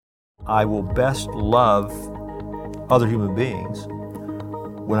I will best love other human beings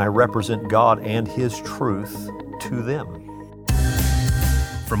when I represent God and His truth to them.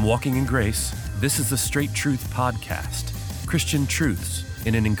 From Walking in Grace, this is the Straight Truth Podcast, Christian truths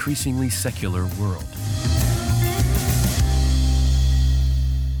in an increasingly secular world.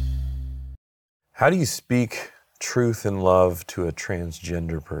 How do you speak truth and love to a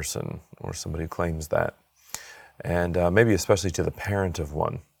transgender person or somebody who claims that? And maybe especially to the parent of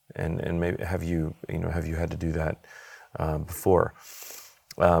one. And maybe have you had to do that before?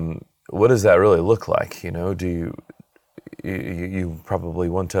 What does that really look like? Do you probably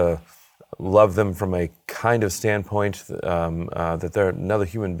want to love them from a kind of standpoint that they're another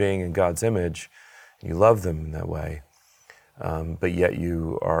human being in God's image. You love them in that way, but yet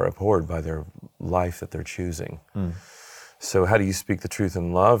you are abhorred by their life that they're choosing. So how do you speak the truth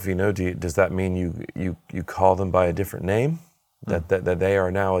in love? Does that mean you call them by a different name that they are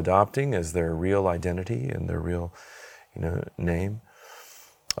now adopting as their real identity and their real name?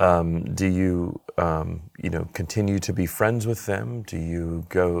 Do you continue to be friends with them? Do you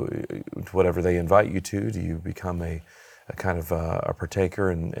go to whatever they invite you to? Do you become a kind of a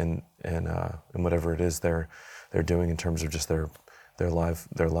partaker in whatever it is they're doing in terms of just their life?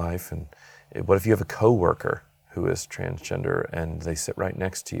 And what if you have a coworker who is transgender and they sit right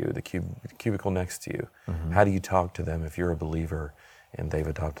next to you, the cubicle next to you? Mm-hmm. How do you talk to them if you're a believer and they've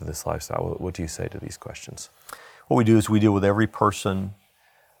adopted this lifestyle? What do you say to these questions? What we do is we deal with every person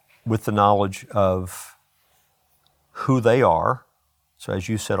with the knowledge of who they are. So as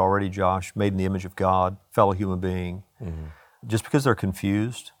you said already, Josh, made in the image of God, fellow human being. Mm-hmm. Just because they're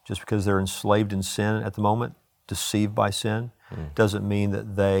confused, just because they're enslaved in sin at the moment, deceived by sin, doesn't mean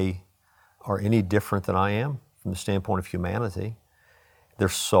that they are any different than I am from the standpoint of humanity. Their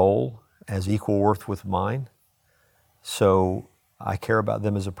soul has equal worth with mine. So I care about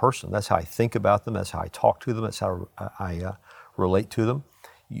them as a person. That's how I think about them. That's how I talk to them. That's how I relate to them.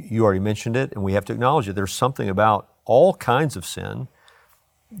 You already mentioned it, and we have to acknowledge it. There's something about all kinds of sin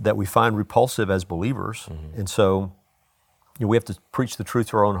that we find repulsive as believers. Mm-hmm. And so we have to preach the truth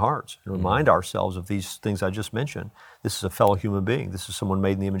to our own hearts and remind ourselves of these things I just mentioned. This is a fellow human being. This is someone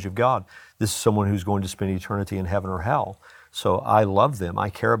made in the image of God. This is someone who's going to spend eternity in heaven or hell. So I love them. I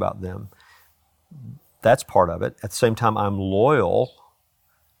care about them. That's part of it. At the same time, I'm loyal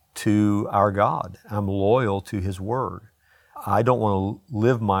to our God. I'm loyal to His Word. I don't want to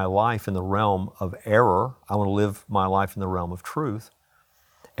live my life in the realm of error. I want to live my life in the realm of truth.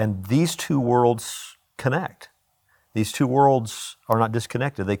 And these two worlds connect. These two worlds are not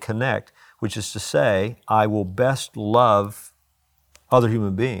disconnected. They connect, which is to say, I will best love other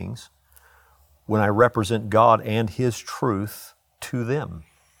human beings when I represent God and His truth to them.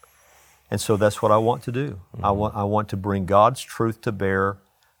 And so that's what I want to do. Mm-hmm. I want to bring God's truth to bear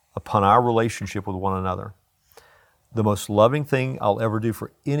upon our relationship with one another. The most loving thing I'll ever do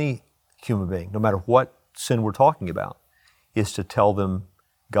for any human being, no matter what sin we're talking about, is to tell them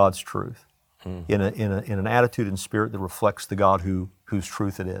God's truth in an attitude and spirit that reflects the God whose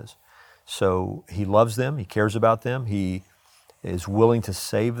truth it is. So He loves them, He cares about them, He is willing to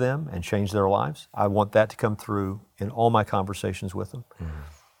save them and change their lives. I want that to come through in all my conversations with them. Mm-hmm.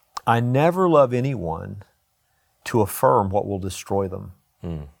 I never love anyone to affirm what will destroy them.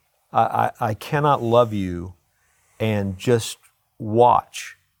 Mm. I cannot love you and just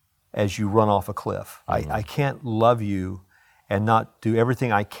watch as you run off a cliff. Mm-hmm. I can't love you and not do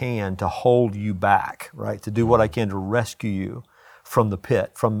everything I can to hold you back, right? To do what I can to rescue you from the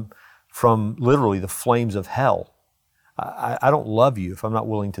pit, from literally the flames of hell. I don't love you if I'm not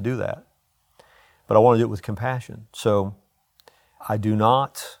willing to do that. But I want to do it with compassion. So I do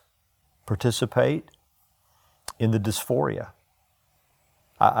not participate in the dysphoria.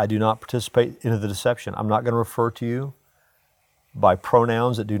 I do not participate in the deception. I'm not going to refer to you by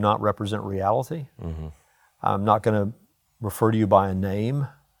pronouns that do not represent reality. Mm-hmm. I'm not going to refer to you by a name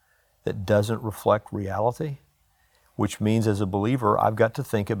that doesn't reflect reality, which means as a believer, I've got to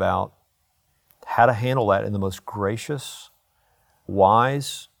think about how to handle that in the most gracious,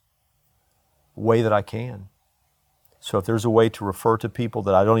 wise way that I can. So if there's a way to refer to people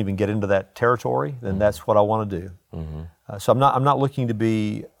that I don't even get into that territory, then that's what I want to do. Mm-hmm. So I'm not looking to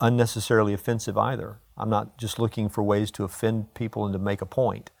be unnecessarily offensive either. I'm not just looking for ways to offend people and to make a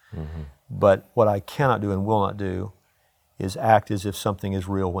point. Mm-hmm. But what I cannot do and will not do is act as if something is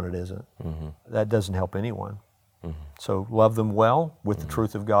real when it isn't. Mm-hmm. That doesn't help anyone. Mm-hmm. So love them well with the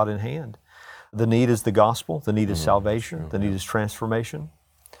truth of God in hand. The need is the gospel. The need is salvation. The need is transformation.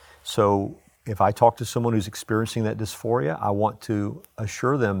 So if I talk to someone who's experiencing that dysphoria, I want to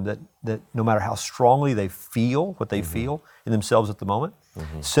assure them that no matter how strongly they feel what they feel in themselves at the moment,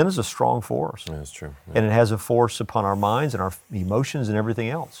 Sin is a strong force. That's true. Yeah. And it has a force upon our minds and our emotions and everything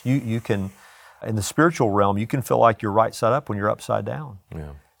else. You can, in the spiritual realm, you can feel like you're right side up when you're upside down.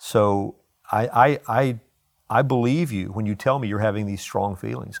 Yeah. So I believe you when you tell me you're having these strong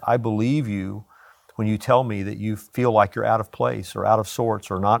feelings. I believe you when you tell me that you feel like you're out of place or out of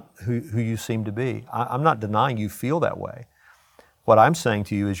sorts or not who you seem to be. I'm not denying you feel that way. What I'm saying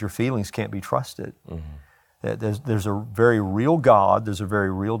to you is your feelings can't be trusted. There's a very real God, there's a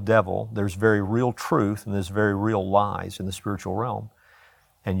very real devil, there's very real truth, and there's very real lies in the spiritual realm.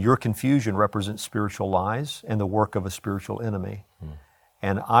 And your confusion represents spiritual lies and the work of a spiritual enemy.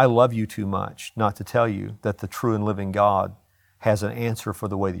 And I love you too much not to tell you that the true and living God has an answer for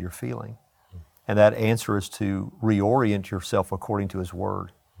the way that you're feeling. And that answer is to reorient yourself according to His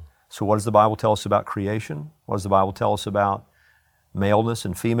Word. So what does the Bible tell us about creation? What does the Bible tell us about maleness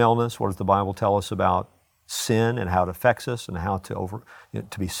and femaleness? What does the Bible tell us about sin and how it affects us and how to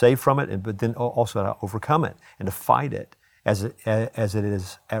to be saved from it, but then also how to overcome it and to fight it as it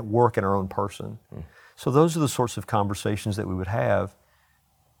is at work in our own person. So those are the sorts of conversations that we would have,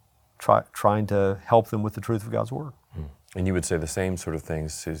 trying to help them with the truth of God's Word. And you would say the same sort of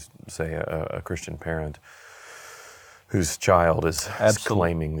things to, say, a Christian parent whose child is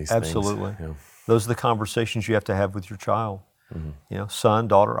claiming these things. Absolutely. Yeah. Those are the conversations you have to have with your child. Son,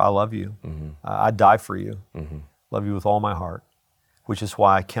 daughter, I love you. I'd die for you. Love you with all my heart, which is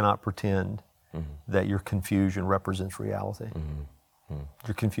why I cannot pretend that your confusion represents reality.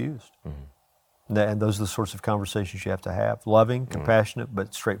 You're confused. And those are the sorts of conversations you have to have. Loving, compassionate,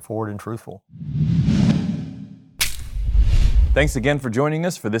 but straightforward and truthful. Thanks again for joining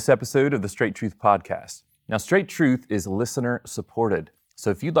us for this episode of the Straight Truth Podcast. Now, Straight Truth is listener supported. So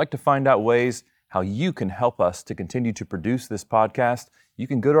if you'd like to find out ways how you can help us to continue to produce this podcast, you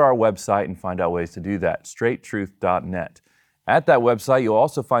can go to our website and find out ways to do that, straighttruth.net. At that website, you'll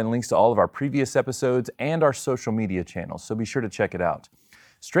also find links to all of our previous episodes and our social media channels, so be sure to check it out.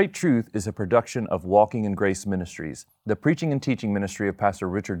 Straight Truth is a production of Walking in Grace Ministries, the preaching and teaching ministry of Pastor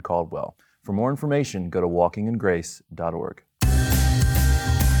Richard Caldwell. For more information, go to walkingingrace.org.